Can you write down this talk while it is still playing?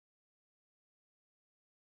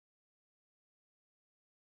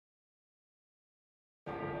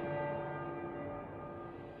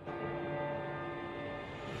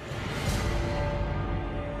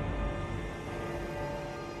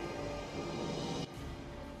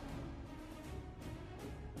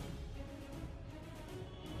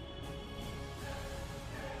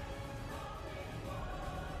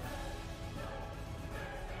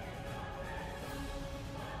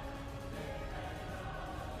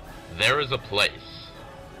There is a place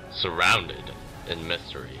surrounded in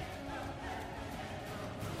mystery.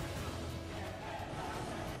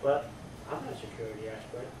 But I'm not a security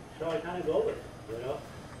expert, so I kind of go with it, you know?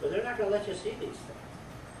 But they're not going to let you see these things.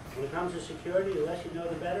 When it comes to security, the less you know,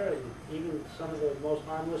 the better, and even some of the most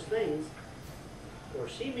harmless things, or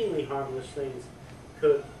seemingly harmless things,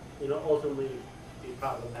 could, you know, ultimately be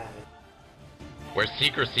problematic. Where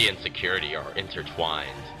secrecy and security are intertwined.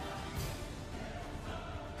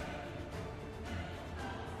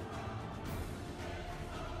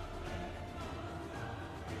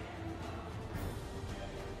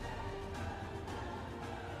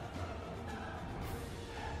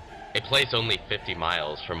 A place only 50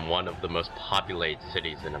 miles from one of the most populated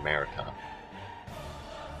cities in America.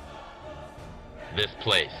 This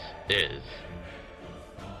place is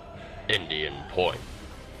Indian Point.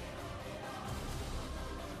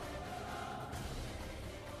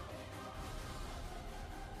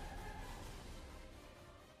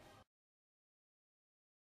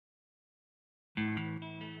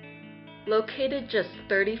 Located just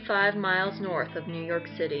 35 miles north of New York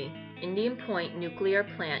City, Indian Point nuclear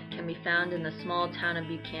plant can be found in the small town of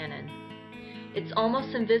Buchanan. It's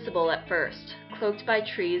almost invisible at first, cloaked by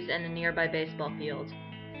trees and a nearby baseball field.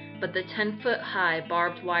 But the 10-foot-high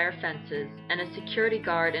barbed wire fences and a security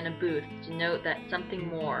guard in a booth denote that something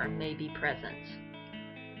more may be present.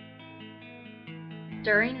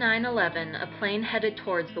 During 9/11, a plane headed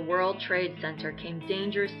towards the World Trade Center came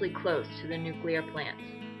dangerously close to the nuclear plant.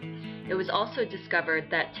 It was also discovered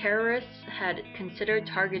that terrorists had considered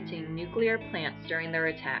targeting nuclear plants during their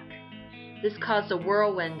attack. This caused a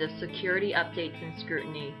whirlwind of security updates and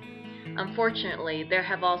scrutiny. Unfortunately, there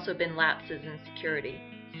have also been lapses in security.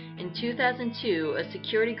 In 2002, a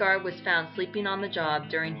security guard was found sleeping on the job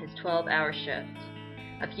during his 12-hour shift.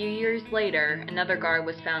 A few years later, another guard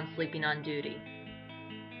was found sleeping on duty.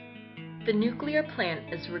 The nuclear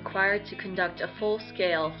plant is required to conduct a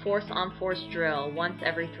full-scale force-on-force drill once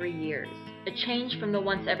every 3 years, a change from the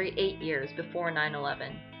once every 8 years before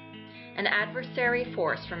 9/11. An adversary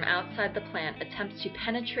force from outside the plant attempts to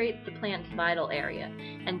penetrate the plant's vital area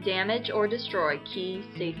and damage or destroy key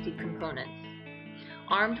safety components.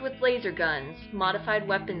 Armed with laser guns, modified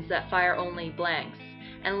weapons that fire only blanks,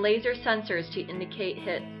 and laser sensors to indicate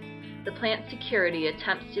hits, the plant security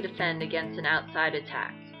attempts to defend against an outside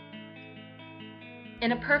attack.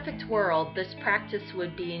 In a perfect world, this practice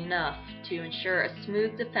would be enough to ensure a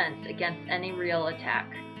smooth defense against any real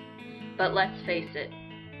attack. But let's face it,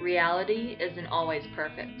 reality isn't always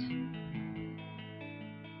perfect.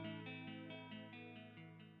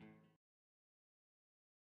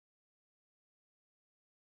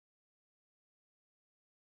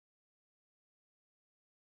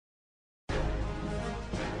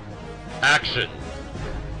 Action!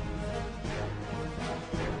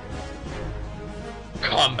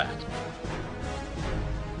 Combat!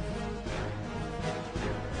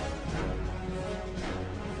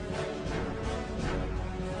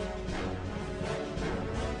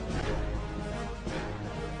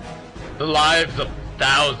 The lives of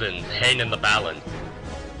thousands hang in the balance.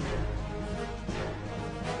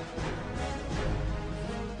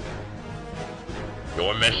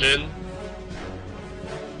 Your mission?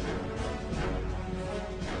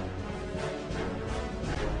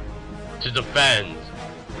 To defend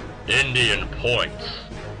Indian Point.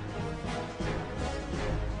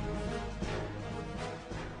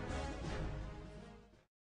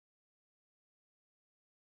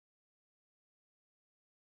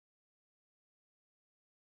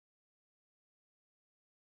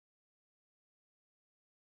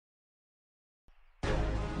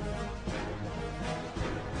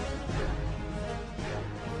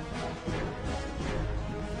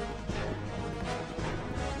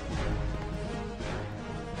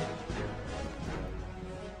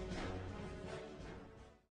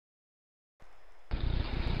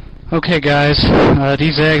 Okay guys,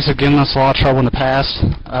 these eggs have given us a lot of trouble in the past.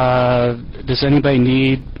 Does anybody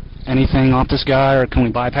need anything off this guy, or can we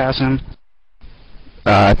bypass him?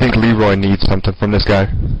 I think Leroy needs something from this guy.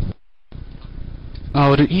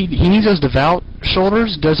 Oh, he needs those devout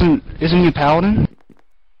shoulders? Isn't he a paladin?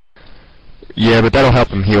 Yeah, but that'll help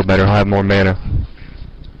him heal better. He'll have more mana.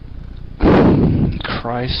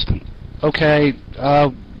 Christ. Okay,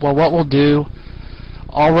 well what we'll do,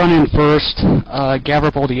 I'll run in first, gather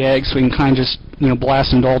up all the eggs so we can kind of just,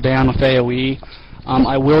 blast them all down with AoE.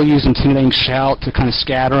 I will use Intimidating Shout to kind of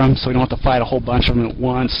scatter them so we don't have to fight a whole bunch of them at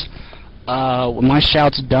once. When my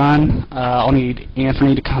shout's done, I'll need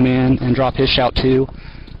Anthony to come in and drop his shout too,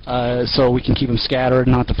 so we can keep them scattered,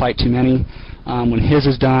 not to fight too many. When his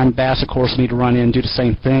is done, Bass, of course, will need to run in and do the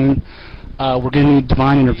same thing. We're going to need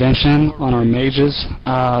divine intervention on our mages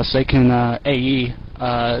so they can AE,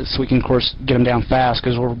 so we can, of course, get them down fast,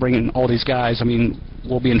 because we're bringing all these guys. I mean,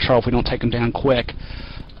 we'll be in trouble if we don't take them down quick.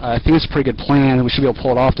 I think it's a pretty good plan. We should be able to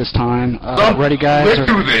pull it off this time. Ready, guys?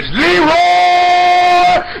 Let's do this. Leroy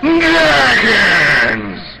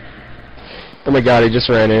Jenkins! Oh my god, he just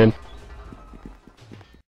ran in.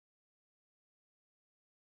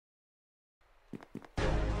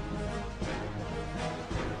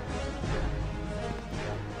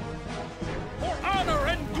 For honor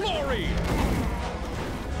and glory!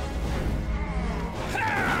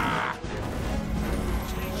 Ha!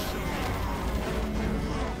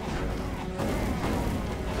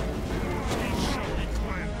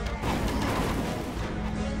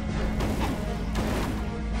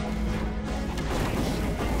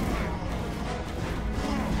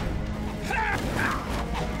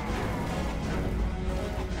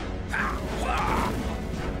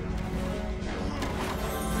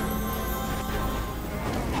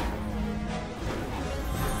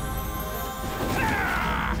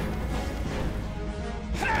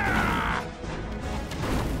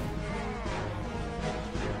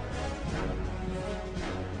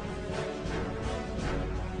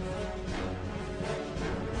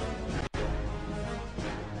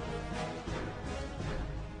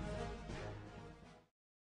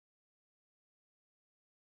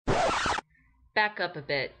 Back up a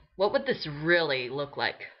bit. What would this really look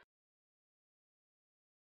like?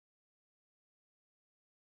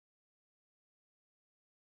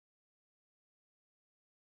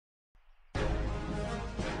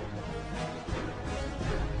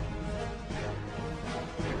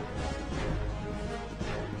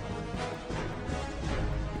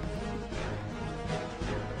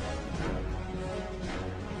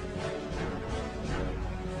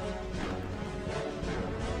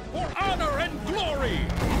 For honor and glory!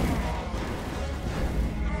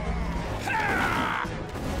 Ha!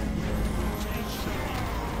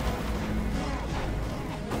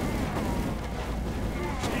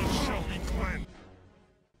 He shall be cleansed.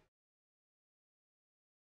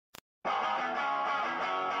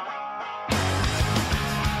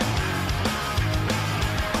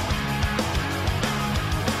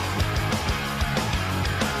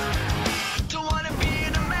 Don't wanna be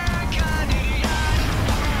an American idiot.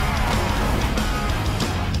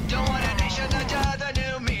 Don't want a nation under the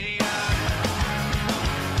new media.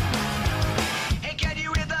 And can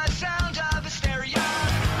you hear the sound of hysteria?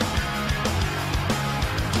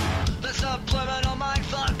 The subliminal mind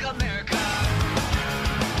fuck America.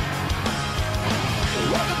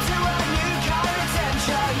 Welcome to a new kind of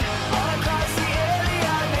tension all across the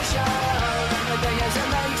alien nation. Everything is it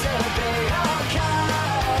makes it be okay.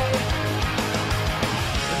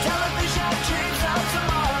 Television dreams of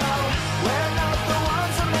tomorrow. We're not the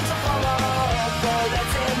ones I'm meant to follow. But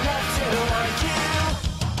that's enough to warn you.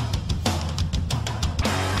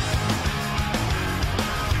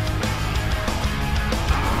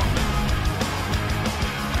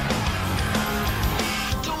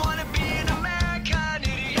 Don't wanna be an American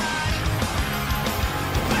idiot.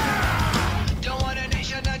 Don't want a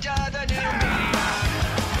nation under the new media.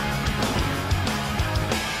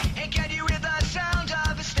 And can you hear the sound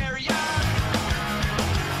of hysteria?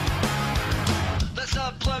 The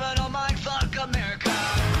subliminal mind fuck America.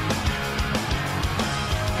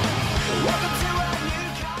 Welcome to a new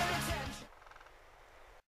kind of tension.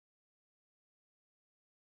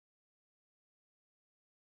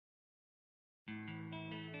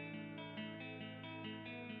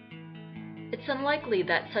 It's unlikely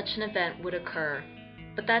that such an event would occur,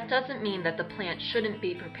 but that doesn't mean that the plant shouldn't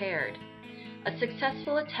be prepared. A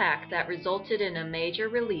successful attack that resulted in a major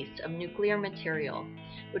release of nuclear material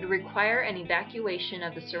would require an evacuation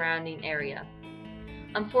of the surrounding area.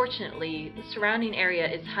 Unfortunately, the surrounding area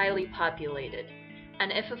is highly populated,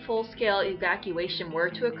 and if a full-scale evacuation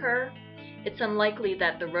were to occur, it's unlikely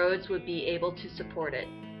that the roads would be able to support it.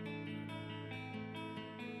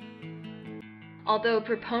 Although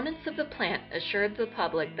proponents of the plant assured the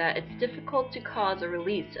public that it's difficult to cause a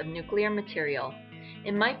release of nuclear material,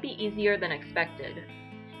 it might be easier than expected.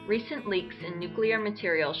 Recent leaks in nuclear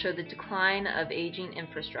material show the decline of aging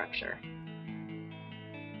infrastructure.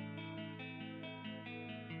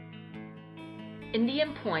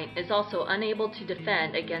 Indian Point is also unable to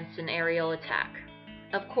defend against an aerial attack.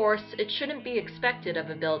 Of course, it shouldn't be expected of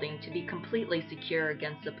a building to be completely secure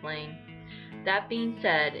against a plane. That being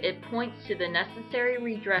said, it points to the necessary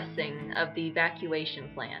redressing of the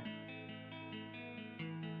evacuation plan.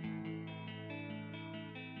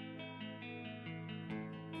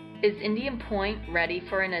 Is Indian Point ready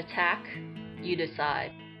for an attack? You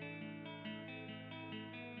decide.